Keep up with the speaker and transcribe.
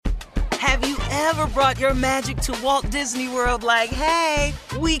Have you ever brought your magic to Walt Disney World like, hey,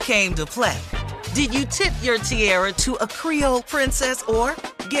 we came to play? Did you tip your tiara to a Creole princess or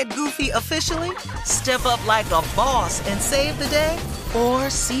get goofy officially? Step up like a boss and save the day? Or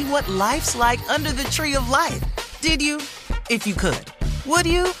see what life's like under the tree of life? Did you? If you could. Would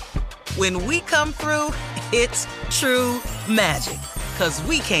you? When we come through, it's true magic. 'Cause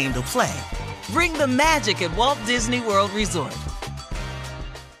we came to play. Bring the magic at Walt Disney World Resort.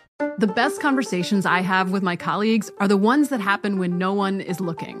 The best conversations I have with my colleagues are the ones that happen when no one is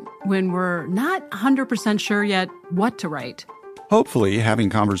looking, when we're not 100% sure yet what to write. Hopefully, having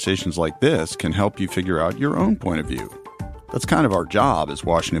conversations like this can help you figure out your own point of view. That's kind of our job as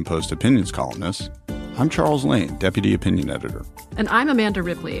Washington Post opinions columnists. I'm Charles Lane, Deputy Opinion Editor. And I'm Amanda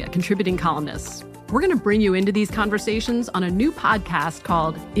Ripley, a contributing columnist. We're going to bring you into these conversations on a new podcast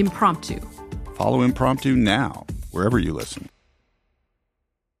called Impromptu. Follow Impromptu now, wherever you listen.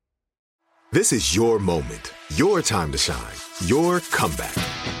 This is your moment, your time to shine, your comeback.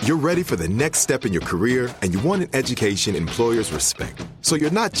 You're ready for the next step in your career, and you want an education employers respect. So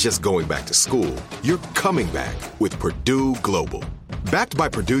you're not just going back to school, you're coming back with Purdue Global. Backed by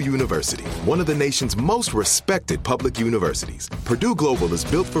Purdue University, one of the nation's most respected public universities, Purdue Global is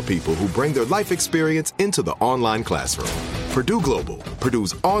built for people who bring their life experience into the online classroom. Purdue Global,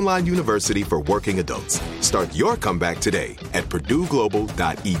 Purdue's online university for working adults. Start your comeback today at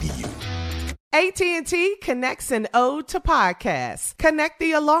purdueglobal.edu. AT&T connects an ode to podcasts. Connect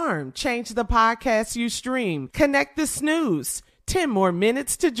the alarm. Change the podcast you stream. Connect the snooze. 10 more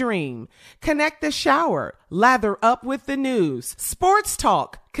minutes to dream. Connect the shower. Lather up with the news. Sports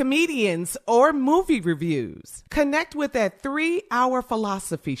talk, comedians, or movie reviews. Connect with that 3-hour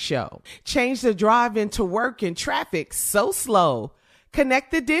philosophy show. Change the drive into work in traffic so slow.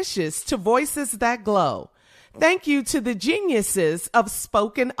 Connect the dishes to voices that glow. Thank you to the geniuses of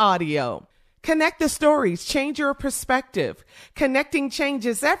spoken audio. Connect the stories, change your perspective. Connecting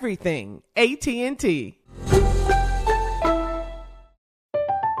changes everything. AT&T.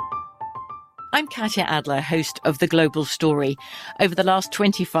 I'm Katya Adler, host of The Global Story. Over the last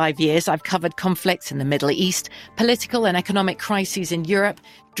 25 years, I've covered conflicts in the Middle East, political and economic crises in Europe,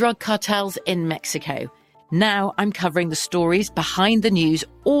 drug cartels in Mexico. Now I'm covering the stories behind the news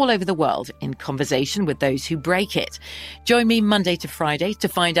all over the world in conversation with those who break it. Join me Monday to Friday to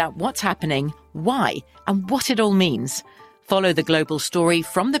find out what's happening, why, and what it all means. Follow The Global Story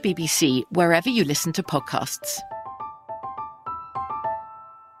from the BBC wherever you listen to podcasts.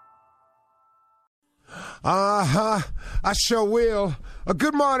 I sure will.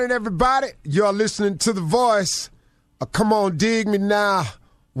 Good morning, everybody. You're listening to The Voice. Come on, dig me now.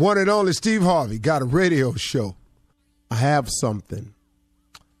 One and only Steve Harvey got a radio show. I have something,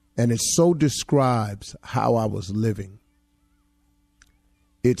 and it so describes how I was living.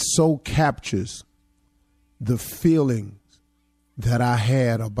 It so captures the feelings that I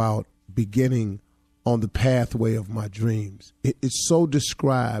had about beginning on the pathway of my dreams. It so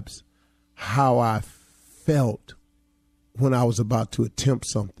describes how I felt when I was about to attempt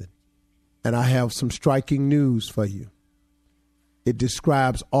something. And I have some striking news for you. It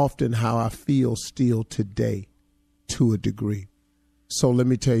describes often how I feel still today to a degree. So let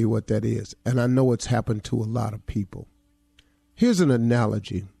me tell you what that is. And I know it's happened to a lot of people. Here's an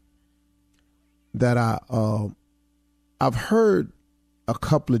analogy that I've heard a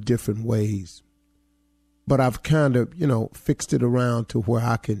couple of different ways, but I've kind of, fixed it around to where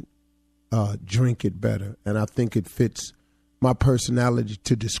I can drink it better. And I think it fits my personality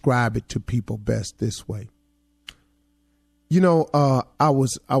to describe it to people best this way. I've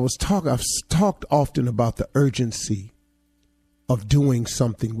talked often about the urgency of doing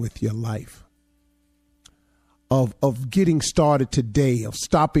something with your life, of getting started today, of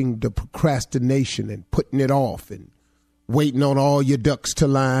stopping the procrastination and putting it off and waiting on all your ducks to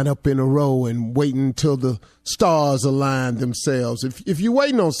line up in a row and waiting until the stars align themselves. If you're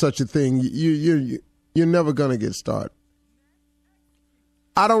waiting on such a thing, you're never going to get started.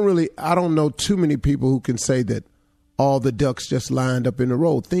 I don't know too many people who can say that all the ducks just lined up in a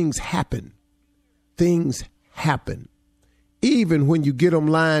row. Things happen. Even when you get them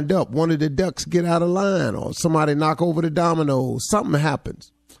lined up, one of the ducks get out of line or somebody knock over the dominoes, something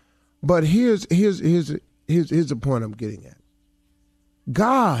happens. But here's the point I'm getting at.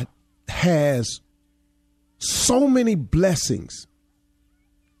 God has so many blessings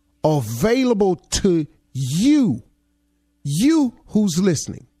available to you who's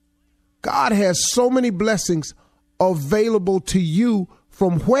listening. God has so many blessings available to you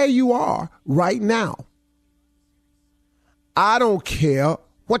from where you are right now. I don't care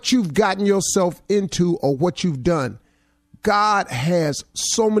what you've gotten yourself into or what you've done. God has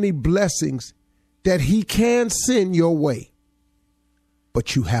so many blessings that he can send your way,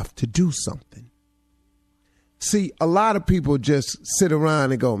 but you have to do something. See, a lot of people just sit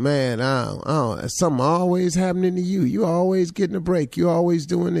around and go, man, I don't, something always happening to you. You always getting a break. You always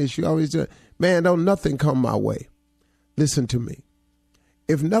doing this. You always doing, man, don't nothing come my way. Listen to me.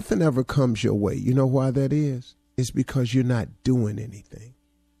 If nothing ever comes your way, you know why that is? It's because you're not doing anything.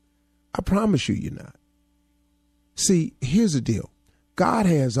 I promise you, you're not. See, here's the deal. God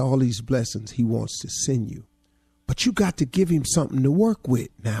has all these blessings he wants to send you, but you got to give him something to work with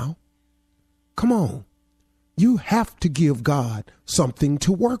now. Come on. You have to give God something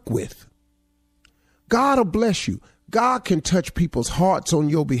to work with. God will bless you. God can touch people's hearts on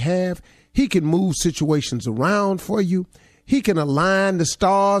your behalf. He can move situations around for you. He can align the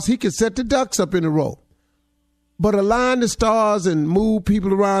stars. He can set the ducks up in a row. But align the stars and move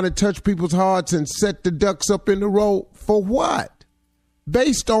people around and touch people's hearts and set the ducks up in a row for what?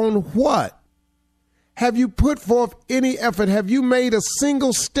 Based on what? Have you put forth any effort? Have you made a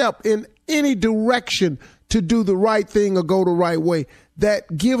single step in any direction to do the right thing or go the right way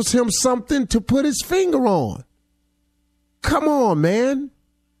that gives him something to put his finger on? Come on, man.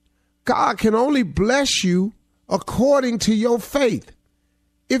 God can only bless you according to your faith.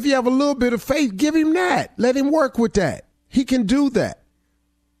 If you have a little bit of faith, give him that. Let him work with that. He can do that.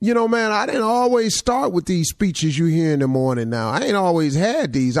 You know, man, I didn't always start with these speeches you hear in the morning now. I ain't always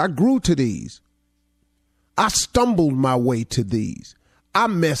had these. I grew to these. I stumbled my way to these. I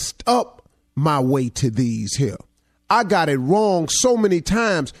messed up my way to these here. I got it wrong so many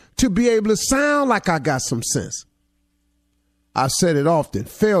times to be able to sound like I got some sense. I've said it often.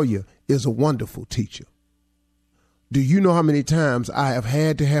 Failure is a wonderful teacher. Do you know how many times I have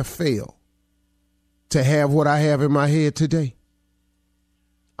had to have failed to have what I have in my head today?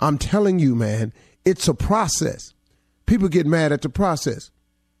 I'm telling you, man, it's a process. People get mad at the process.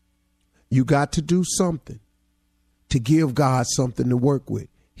 You got to do something to give God something to work with.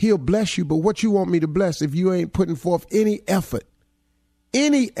 He'll bless you, but what you want me to bless if you ain't putting forth any effort?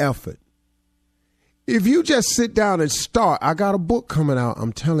 Any effort. If you just sit down and start, I got a book coming out,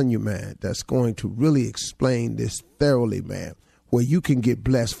 I'm telling you, man, that's going to really explain this thoroughly, man, where you can get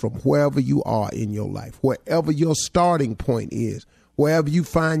blessed from wherever you are in your life, wherever your starting point is, wherever you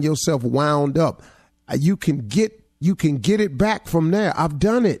find yourself wound up, you can get it back from there. I've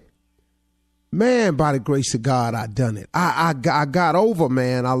done it. Man, by the grace of God, I done it. I got over,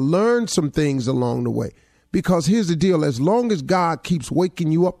 man. I learned some things along the way. Because here's the deal. As long as God keeps waking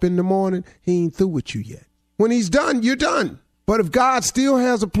you up in the morning, he ain't through with you yet. When he's done, you're done. But if God still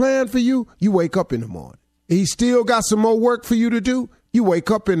has a plan for you, you wake up in the morning. He still got some more work for you to do, you wake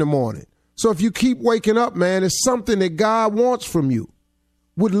up in the morning. So if you keep waking up, man, it's something that God wants from you,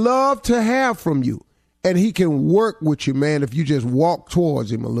 would love to have from you. And he can work with you, man, if you just walk towards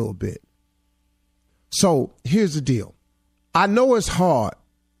him a little bit. So here's the deal. I know it's hard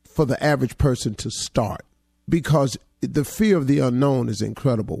for the average person to start because the fear of the unknown is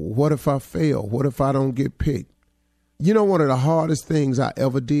incredible. What if I fail? What if I don't get picked? You know, one of the hardest things I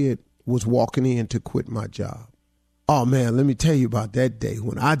ever did was walking in to quit my job. Oh, man, let me tell you about that day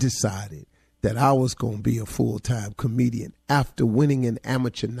when I decided that I was going to be a full-time comedian after winning an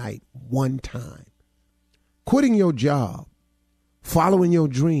amateur night one time. Quitting your job, following your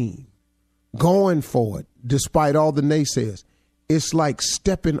dream, going for it, despite all the naysayers, it's like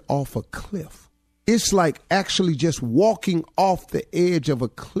stepping off a cliff. It's like actually just walking off the edge of a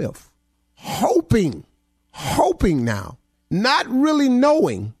cliff, hoping now, not really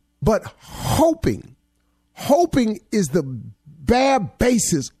knowing, but hoping. Hoping is the bare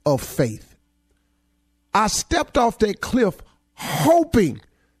basis of faith. I stepped off that cliff hoping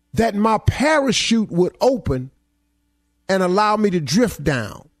that my parachute would open and allow me to drift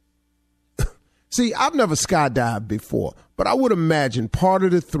down. See, I've never skydived before, but I would imagine part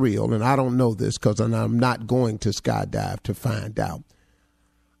of the thrill, and I don't know this because I'm not going to skydive to find out.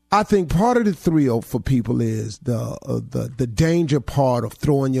 I think part of the thrill for people is the danger part of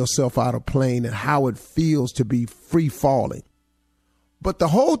throwing yourself out of a plane and how it feels to be free falling. But the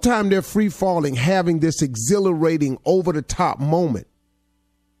whole time they're free falling, having this exhilarating over the top moment,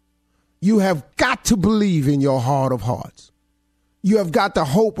 you have got to believe in your heart of hearts. You have got to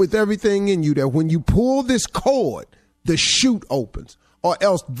hope with everything in you that when you pull this cord, the chute opens, or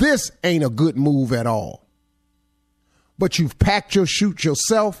else this ain't a good move at all. But you've packed your chute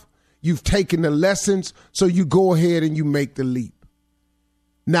yourself. You've taken the lessons, so you go ahead and you make the leap.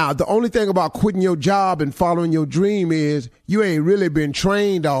 Now, the only thing about quitting your job and following your dream is you ain't really been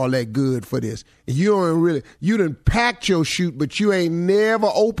trained all that good for this. You done packed your chute, but you ain't never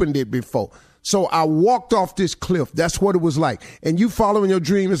opened it before. So I walked off this cliff. That's what it was like. And you following your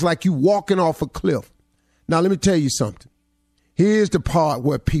dream is like you walking off a cliff. Now, let me tell you something. Here's the part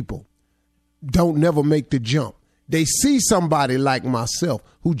where people don't never make the jump. They see somebody like myself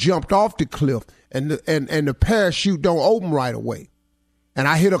who jumped off the cliff and the parachute don't open right away. And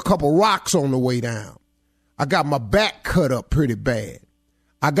I hit a couple rocks on the way down. I got my back cut up pretty bad.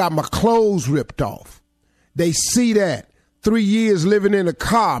 I got my clothes ripped off. They see that. 3 years living in a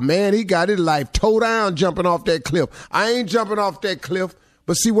car, man, he got his life towed down jumping off that cliff. I ain't jumping off that cliff.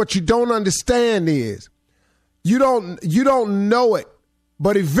 But see, what you don't understand is you don't know it,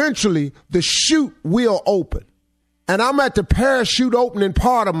 but eventually the chute will open. And I'm at the parachute opening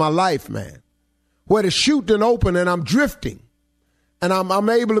part of my life, man, where the chute didn't open and I'm drifting. And I'm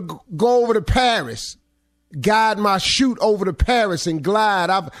able to go over to Paris, guide my chute over to Paris and glide.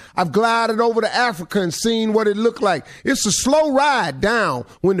 I've glided over to Africa and seen what it looked like. It's a slow ride down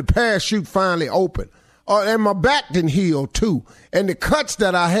when the parachute finally opened. And my back didn't heal too. And the cuts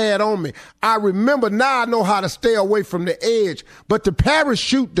that I had on me, I remember now I know how to stay away from the edge. But the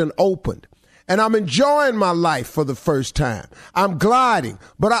parachute done opened. And I'm enjoying my life for the first time. I'm gliding,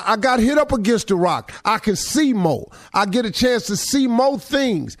 but I got hit up against a rock. I can see more. I get a chance to see more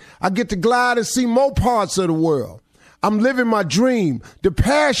things. I get to glide and see more parts of the world. I'm living my dream. The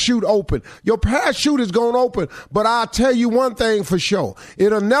parachute open. Your parachute is going to open, but I'll tell you one thing for sure.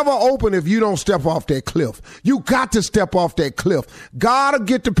 It'll never open if you don't step off that cliff. You got to step off that cliff. God will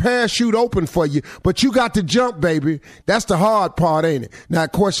get the parachute open for you, but you got to jump, baby. That's the hard part, ain't it? Now, the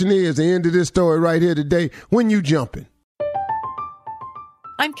question is, the end of this story right here today, when you jumping?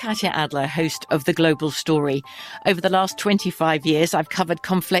 I'm Katya Adler, host of The Global Story. Over the last 25 years, I've covered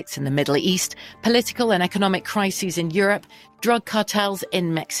conflicts in the Middle East, political and economic crises in Europe, drug cartels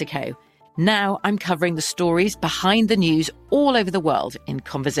in Mexico. Now I'm covering the stories behind the news all over the world in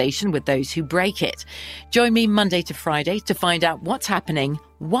conversation with those who break it. Join me Monday to Friday to find out what's happening,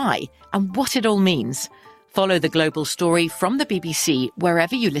 why, and what it all means. Follow The Global Story from the BBC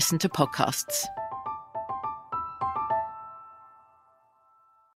wherever you listen to podcasts.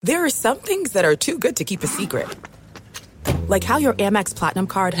 There are some things that are too good to keep a secret. Like how your Amex Platinum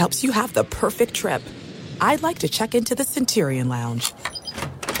card helps you have the perfect trip. I'd like to check into the Centurion Lounge.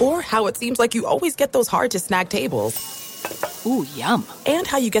 Or how it seems like you always get those hard-to-snag tables. Ooh, yum. And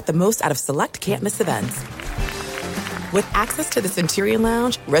how you get the most out of select can't-miss events. With access to the Centurion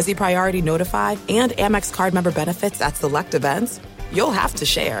Lounge, Resi Priority Notify, and Amex card member benefits at select events, you'll have to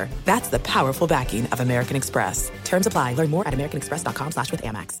share. That's the powerful backing of American Express. Terms apply. Learn more at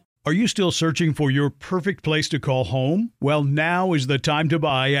americanexpress.com/withAmex. Are you still searching for your perfect place to call home? Well, now is the time to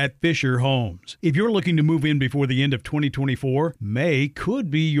buy at Fisher Homes. If you're looking to move in before the end of 2024, May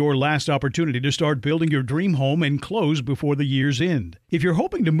could be your last opportunity to start building your dream home and close before the year's end. If you're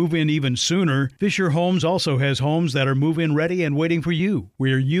hoping to move in even sooner, Fisher Homes also has homes that are move-in ready and waiting for you,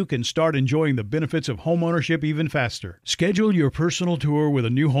 where you can start enjoying the benefits of homeownership even faster. Schedule your personal tour with a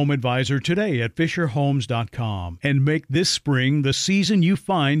new home advisor today at FisherHomes.com and make this spring the season you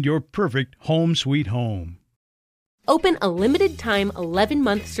find your perfect home sweet home. Open a limited-time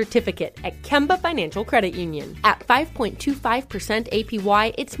 11-month certificate at Kemba Financial Credit Union. At 5.25%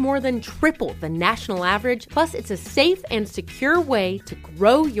 APY, it's more than triple the national average, plus it's a safe and secure way to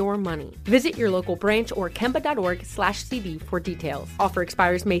grow your money. Visit your local branch or kemba.org/cb for details. Offer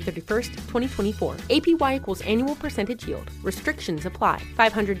expires May 31st, 2024. APY equals annual percentage yield. Restrictions apply.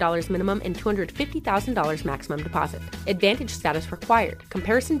 $500 minimum and $250,000 maximum deposit. Advantage status required.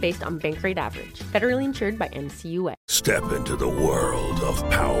 Comparison based on bank rate average. Federally insured by NCUA. Step into the world of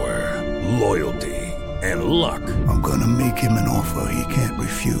power, loyalty, and luck. I'm gonna make him an offer he can't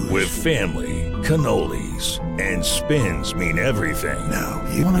refuse. With family, cannolis, and spins mean everything. Now,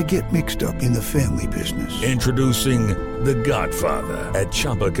 you wanna get mixed up in the family business. Introducing The Godfather at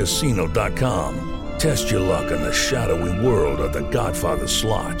ChumbaCasino.com. Test your luck in the shadowy world of The Godfather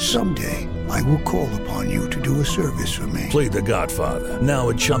slot. Someday, I will call upon you to do a service for me. Play The Godfather, now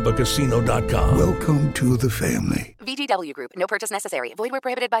at ChumbaCasino.com. Welcome to the family. VGW Group. No purchase necessary. Void where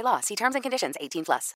prohibited by law. See terms and conditions. 18+.